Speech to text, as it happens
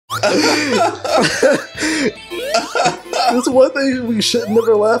It's one thing we should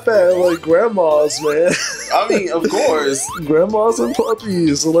never laugh at, like grandmas, man. I mean, of course. Grandmas and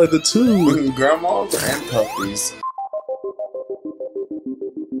puppies are like the two. Grandmas and puppies.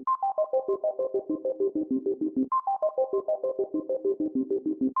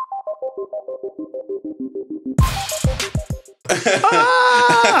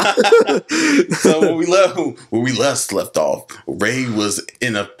 So when we last left off, Ray was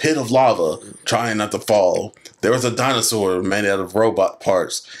in a pit of lava trying not to fall. There was a dinosaur made out of robot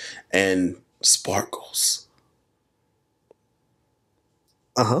parts and sparkles.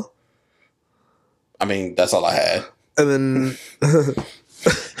 Uh-huh. I mean, that's all I had. And then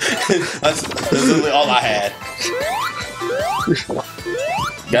that's literally all I had.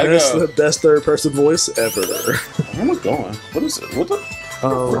 Gotta that's go. the best third person voice ever. Where am I going? What is it? What the?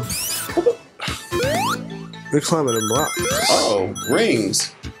 They're climbing in rocks. Oh,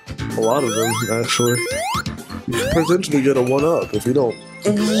 rings. A lot of them, actually. You can potentially get a 1-up if you don't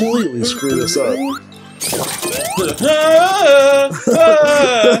completely screw this up.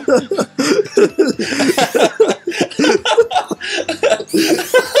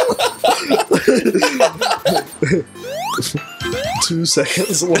 2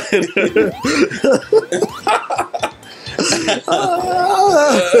 seconds later.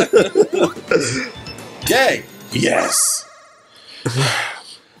 Yay! Yes!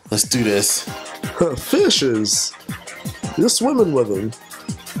 Let's do this. Fishes! You're swimming with them.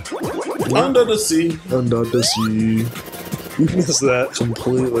 Under the sea. Under the sea. You missed that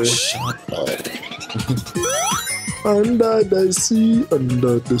completely. Shut up. Under the sea,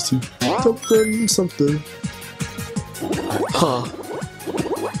 under the sea. Something, something. Huh.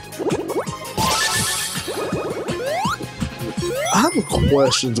 I have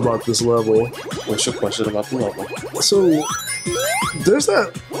questions about this level. What's your question about the level? So, there's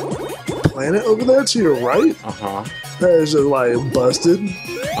that planet over there to your right Uh-huh. that is just like busted.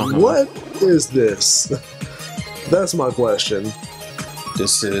 What is this? That's my question.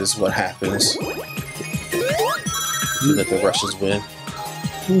 This is what happens. You let the Russians win.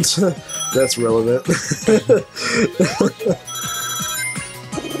 That's relevant.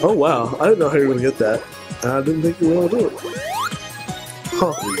 Oh wow, I didn't know how you were gonna get that. I didn't think you were able to do it.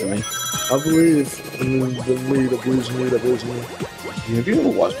 Huh. I believe in the me that believes in me that believes in me. Have you ever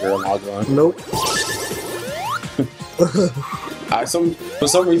watched VMajorGaming? Nope. For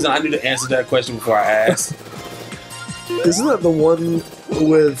some reason, I knew the answer to that question before I asked. Isn't that the one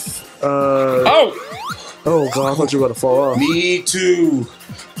with Oh god, I thought you were about to fall off. me too.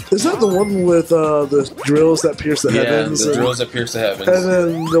 Is that the one with the drills that pierce the heavens? Yeah, the drills that pierce the heavens. And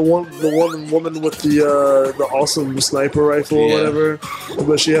then the one woman with the awesome sniper rifle or whatever,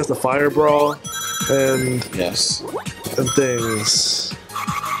 but she has the fire bra and Yes, and things.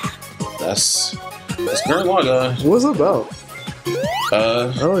 that's Gurren Lagann. What's it about?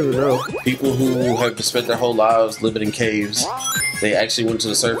 I don't even know. People who have spent their whole lives living in caves, they actually went to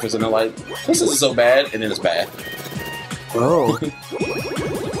the surface and they're like, "This isn't so bad," and then it's bad. Oh.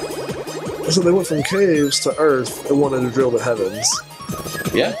 So they went from caves to Earth and wanted to drill the heavens.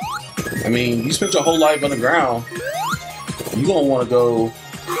 Yeah, I mean, you spent your whole life underground. You're gonna want to go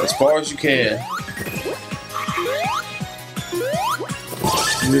as far as you can.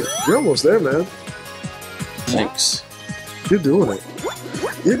 You're almost there, man. Thanks. You're doing it.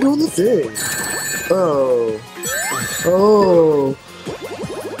 You're doing the thing. Oh. Oh.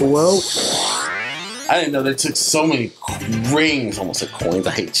 Well. I didn't know they took so many rings. Almost said coins.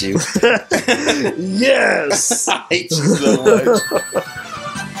 I hate you. Yes! I hate you so much.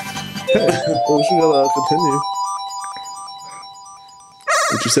 Well, we should continue.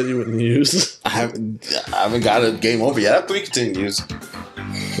 What you said you wouldn't use. I haven't got a game over yet. I have 3 continues.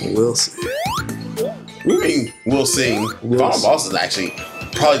 We'll see. We mean we'll see. Final boss is actually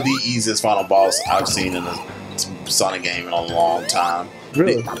probably the easiest final boss I've seen in a Sonic game in a long time.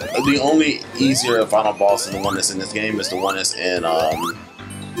 Really? The only easier final boss than the one that's in this game is the one that's in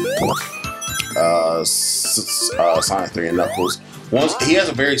Sonic 3 and Knuckles. He has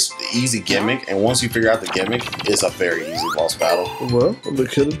a very easy gimmick, and once you figure out the gimmick, it's a very easy boss battle. Well, they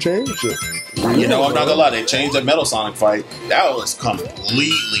could have changed it. You know, I'm not gonna lie, they changed the Metal Sonic fight. That was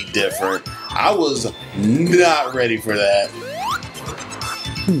completely different. I was not ready for that.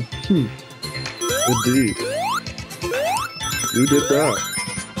 Indeed. You did that.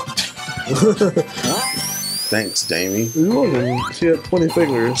 Thanks, Damie. You're welcome. She had 20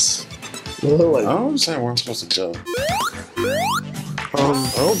 fingers. Well, like, I don't understand where I'm supposed to go. I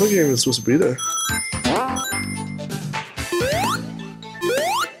don't think you're even supposed to be there.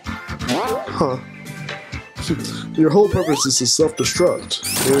 Huh. Your whole purpose is to self-destruct.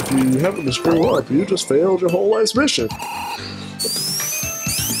 If you happen to screw up, you just failed your whole life's mission.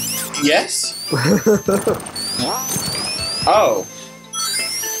 Yes? Oh.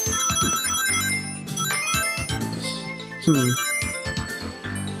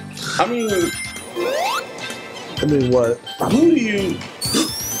 I mean what? Who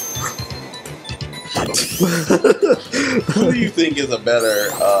do you think is a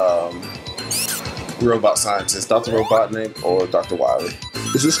better robot scientist, Dr. Robotnik or Dr. Wily?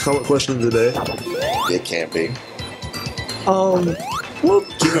 Is this common question of the day? It can't be. Well,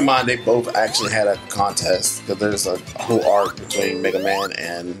 keep in mind they both actually had a contest because there's a whole arc between Mega Man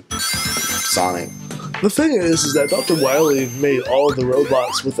and Sonic. The thing is that Dr. Wily made all of the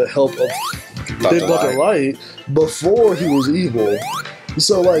robots with the help of Big Dr. Light before he was evil.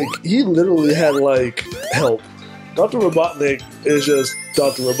 So, like, he literally had, like, help. Dr. Robotnik is just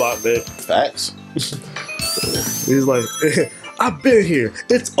Dr. Robotnik. Facts. He's like, I've been here.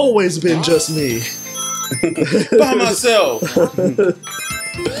 It's always been just me. By myself.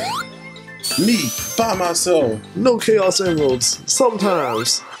 Me, by myself. No Chaos Emeralds.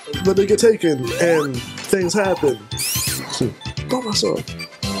 Sometimes. But they get taken and things happen. By myself.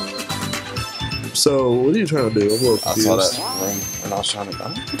 So, what are you trying to do? I'm a little confused. I saw that room and I was trying to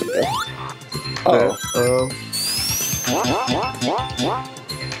go.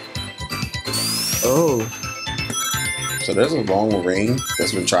 Oh. So there's a long ring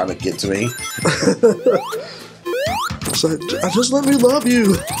that's been trying to get to me. It's like, just let me love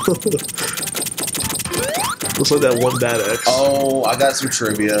you. Looks like that one bad X. Oh, I got some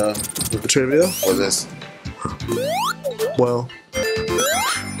trivia. Trivia? For this. Well.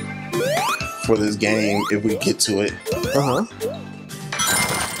 For this game, if we get to it.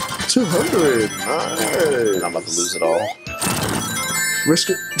 200. Nice. And I'm about to lose it all. Risk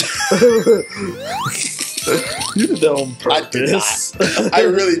it. You did that on purpose. I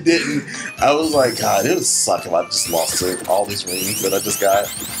really didn't. I was like, God, it would suck if I just lost all these rings that I just got.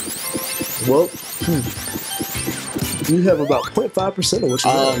 Well, you have about 0.5% of what you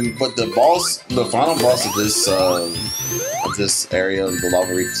have. But the final boss of this area, the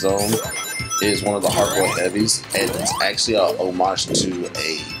Lava Reef Zone, is one of the hardcore heavies, and it's actually a homage to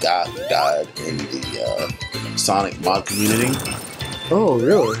a guy who died in the Sonic mod community. Oh,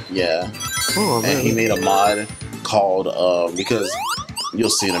 really? Yeah. Oh, man. And he made a mod called, because you'll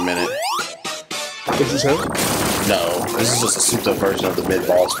see in a minute. This is him? No, this is just a souped up version of the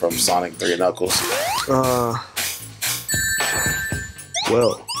mid-boss from Sonic 3 and Knuckles.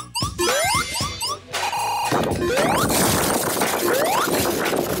 Well.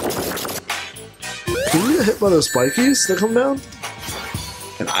 Can you get hit by those spikies that come down?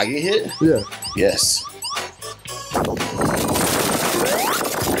 Can I get hit? Yeah. Yes.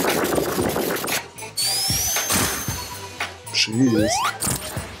 Jeez.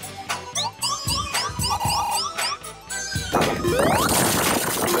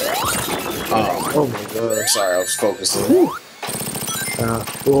 Oh my god. Sorry, I was focusing.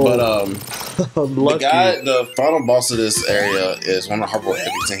 Well, but the final boss of this area is one of the hardcore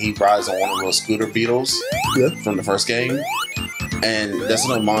heavies, and he rides on one of those scooter beetles from the first game. And that's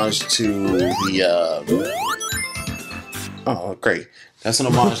an homage to the oh great. That's an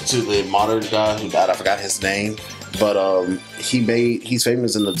homage to the modern guy who died. I forgot his name. But he's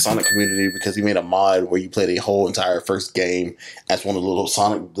famous in the Sonic community because he made a mod where you played a whole entire first game as one of the little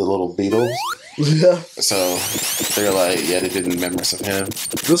Beatles. Yeah. So they're like, yeah, they did memories of him.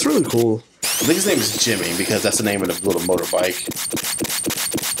 That's really cool. I think his name is Jimmy because that's the name of the little motorbike.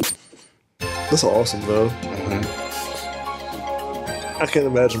 That's awesome, though. Mm-hmm. I can't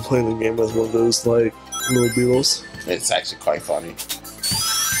imagine playing the game as one of those like little Beatles. It's actually quite funny.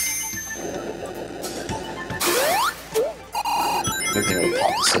 If anything would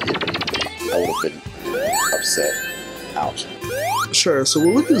pop this hit me, I would have been upset. Ouch. Sure, so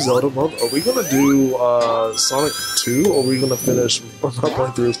will we do Zelda month? Are we gonna do Sonic 2 or are we gonna finish my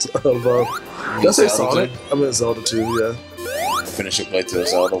playthrough of did I say Sonic? 2? I meant Zelda 2, yeah. Finish your playthrough of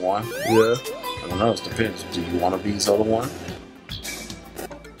Zelda 1? Yeah. I don't know, it depends. Do you want to beat Zelda 1?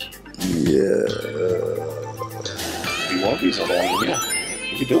 Yeah. If you want to beat Zelda 1, yeah.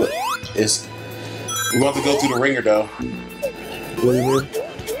 You can do it. We're going to have to go through the ringer though. What do you mean?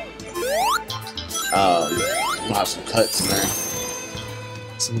 We'll have some cuts in there.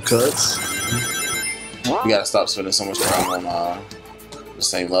 Some cuts? You gotta stop spending so much time on the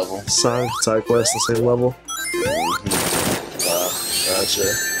same level. Side quest, the same level? Mm-hmm. Gotcha.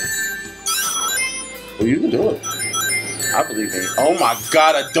 Well, you can do it. I believe in you. Oh my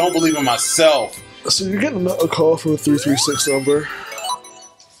god, I don't believe in myself. So you're getting a call from a 336 number.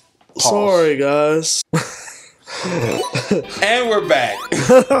 Pause. Sorry, guys. And we're back.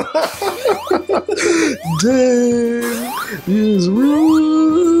 Dang, is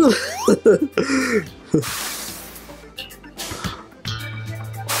rude.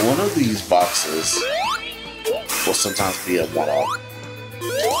 One of these boxes will sometimes be a one-off.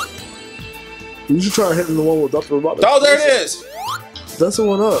 You should try hitting the one with Dr. Robotics. Oh, there it is! That's the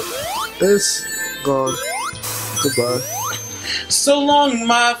one up. It's gone. Goodbye. So long,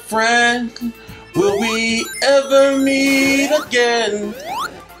 my friend. Will we ever meet again?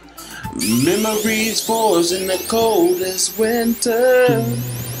 Memories forged in the coldest winter.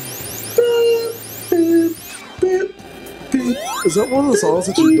 Is that one of the songs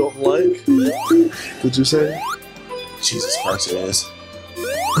that you don't like? Did you say? Jesus Christ, it is.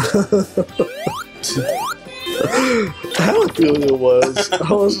 How I feel it was.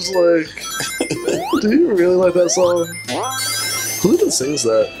 I was just like, do you really like that song? Who even sings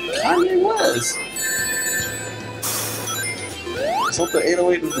that? Kanye West. It's off the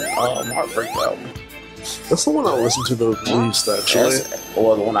 808 Heartbreak album. That's the one I listened to the least, actually.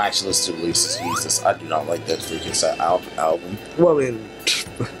 Well, the one I actually listened to the least is Jesus. I do not like that freaking album. Well, I mean,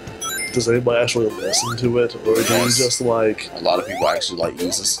 does anybody actually listen to it? Or do you just like... A lot of people actually like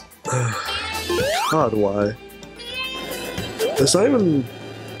Jesus. God, why? It's not even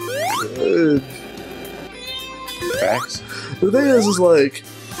good. Facts. The thing is like,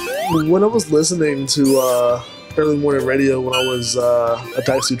 when I was listening to early morning radio when I was a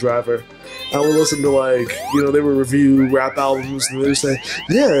taxi driver, I would listen to, like, you know, they would review rap albums and they would say,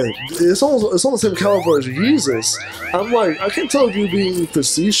 yeah, it's on the same caliber as Jesus. I'm like, I can't tell if you're being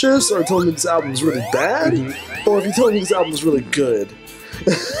facetious or telling me this album is really bad, or if you're telling me this album is really good.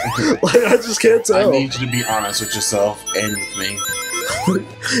 Like, I just can't tell. I need you to be honest with yourself and with me.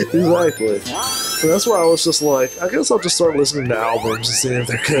 Exactly. And that's why I was just like, I guess I'll just start listening to albums and seeing if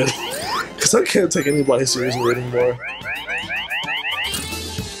they're good. Because I can't take anybody seriously anymore.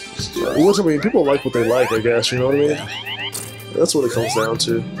 Which, I mean, people like what they like, I guess, you know what I mean? That's what it comes down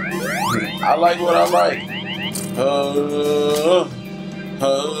to. I like what I like.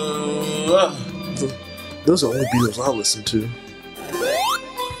 Those are the only Beatles I listen to.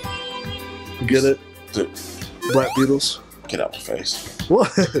 Get it? Black Beatles? Get out my face.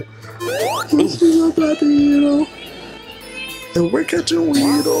 What? Black Beetle. And we're catching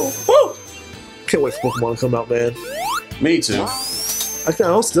Weedle. Woo! Can't wait for Pokemon to come out, man. Me too. I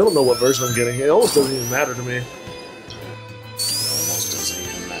still don't know what version I'm getting. It almost doesn't even matter to me. It almost doesn't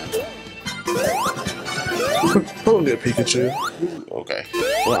even matter. I'm gonna get Pikachu. Okay.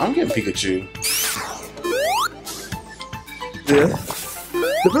 Well, I'm getting Pikachu. Yeah.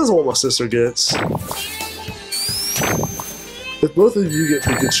 Depends on what my sister gets. If both of you get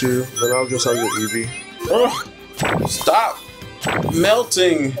Pikachu, then I guess I'll get Eevee. Oh, stop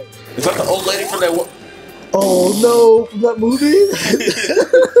melting. Is that the old lady from that one? Oh no, from that movie?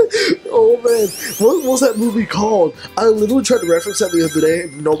 Oh man, what was that movie called? I literally tried to reference that the other day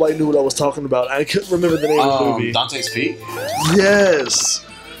and nobody knew what I was talking about. I couldn't remember the name of the movie. Dante's Peak? Yes!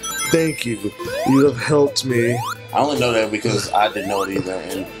 Thank you. You have helped me. I only know that because I didn't know it either.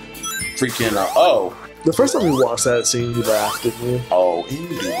 And freaking, oh. The first time we watched that scene, you laughed, didn't you? Oh,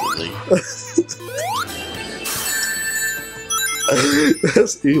 indubitably.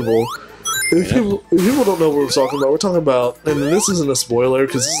 That's evil. If people don't know what we're talking about, we're talking about, and this isn't a spoiler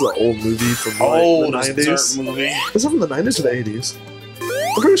because this is an old movie from like, the 90s. Movie. Is it from the 90s or the 80s?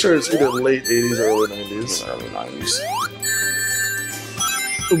 I'm pretty sure it's either late 80s or early 90s. Early 90s.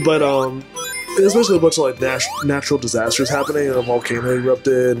 But there's basically a bunch of like natural disasters happening, and a volcano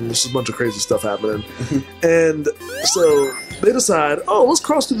erupted, and there's just a bunch of crazy stuff happening. And so they decide, oh, let's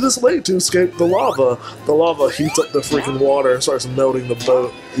cross through this lake to escape the lava. The lava heats up the freaking water and starts melting the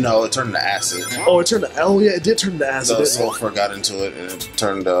boat. No, it turned into acid. Oh, it did turn to acid. The sulfur got into it, and it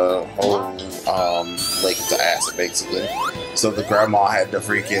turned the whole lake into acid, basically. So the grandma had to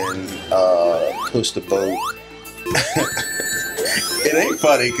freaking push the boat. It ain't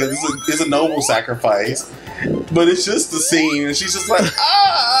funny because it's a noble sacrifice, but it's just the scene, and she's just like,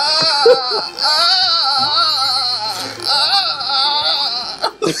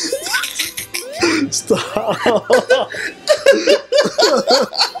 Stop.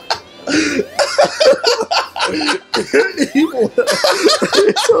 You're evil.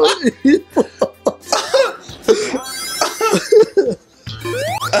 You're so evil.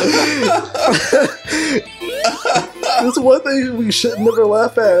 It's one thing we should never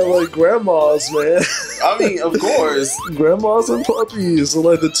laugh at, like grandmas, man. I mean, of course. Grandmas and puppies are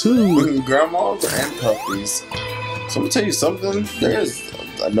like the two. Grandmas and puppies. So I'm gonna tell you something. There's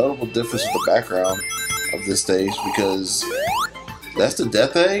a notable difference with the background of this stage because that's the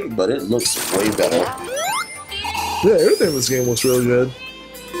Death Egg, but it looks way better. Yeah, everything in this game looks really good.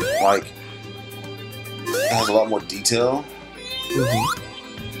 Like, it has a lot more detail.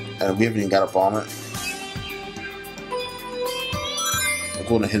 And we haven't even got up on it. I'm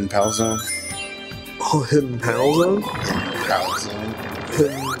going to Hidden Palace Zone. Oh, Hidden Palace Zone? Palace Zone.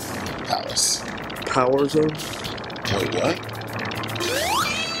 Hidden Palace. Power Zone? Wait, what?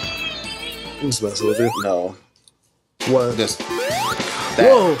 I'm just messing with you. No. What? This.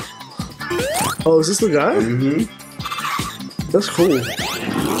 Whoa! Oh, is this the guy? Mm-hmm. That's cool.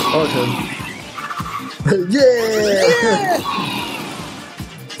 Okay. Yeah!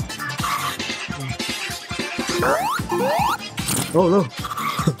 Oh no.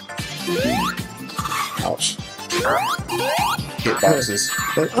 Ouch. Hit boxes.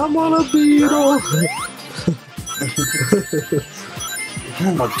 And I'm on a beetle.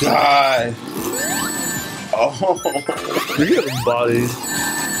 Oh my god. Oh. You're getting bodied.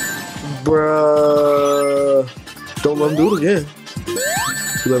 Bruh. Don't let him do it again.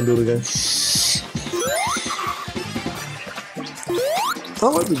 Let him do it again. I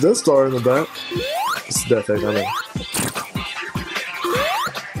like the Death Star in the back. It's Death Egg, I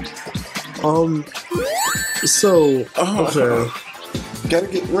know. So, okay. Gotta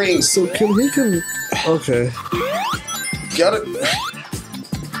get rings. So okay. Got it.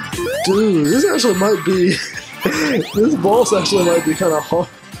 Dude, this actually might be, this boss actually might be kind of hard.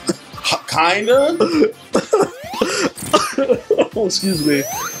 Kinda? Oh, excuse me.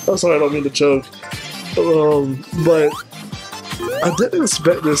 I'm sorry, I don't mean to choke. But I didn't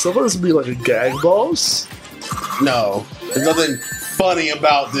expect this. I thought this would be like a gag boss. No. There's nothing funny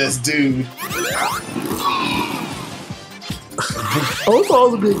about this, dude. I thought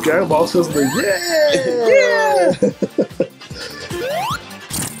it would be a gag boss because of the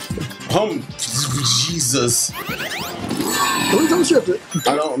Jesus. How many times you have to?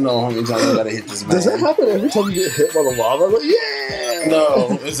 I don't know how many times I gotta hit this man. Does that happen every time you get hit by the lava? Like, yeah!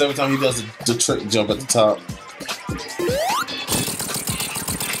 No, it's every time he does the trick jump at the top.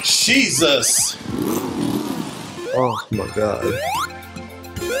 Jesus! Oh my god.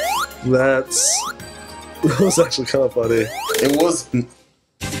 That was actually kind of funny. It was.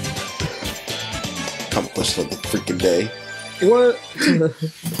 Come question of the freaking day. What?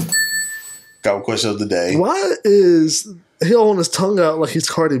 Got a question of the day. Why is he holding his tongue out like he's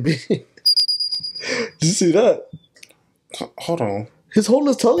Cardi B? Did you see that? Hold on. He's holding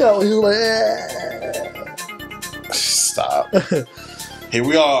his tongue out. He's like, Stop. Here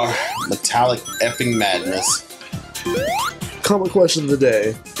we are. Metallic effing madness. Comment question of the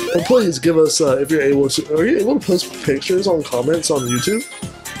day. And please give us, if you're able to, are you able to post pictures on comments on YouTube?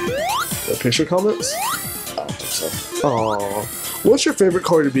 Picture comments? I don't think so. Aww. What's your favorite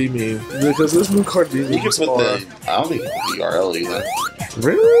Cardi B meme? Because this new Cardi B meme You can put the. I don't think you can put the URL either.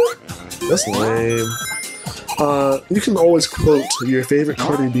 Really? That's lame. You can always quote your favorite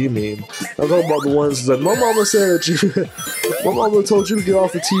Cardi B meme. I'm talking about the ones that my mama said my mama told you to get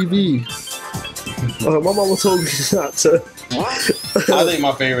off the TV. My mama told me not to. I think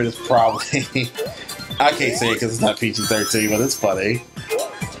my favorite is probably. I can't say it because it's not PG-13, but it's funny.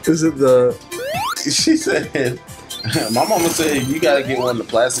 Is it the? She said, "My mama said you gotta get one of the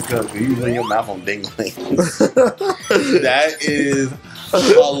plastic cups because you in your mouth on dingling." That is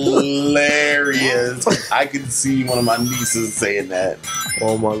hilarious. I can see one of my nieces saying that.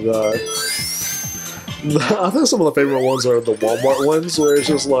 Oh my god. I think some of the favorite ones are the Walmart ones where it's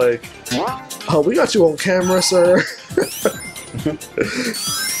just like, "Oh, we got you on camera, sir."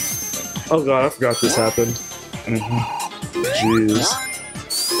 Oh god, I forgot this happened. Jeez.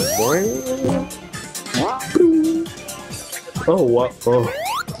 Boing. Oh, what? Oh.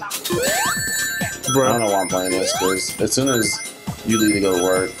 Bro. I don't know why I'm playing this, because as soon as you leave to go to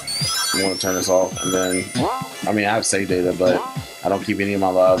work, you want to turn this off, and then, I mean, I have save data, but I don't keep any of my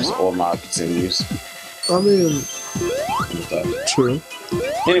lives or my continues. I mean, true.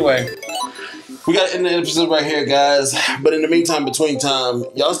 Anyway, we got to end the episode right here, guys. But in the meantime, between time,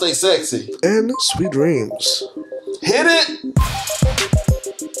 y'all stay sexy. And sweet dreams. Hit it!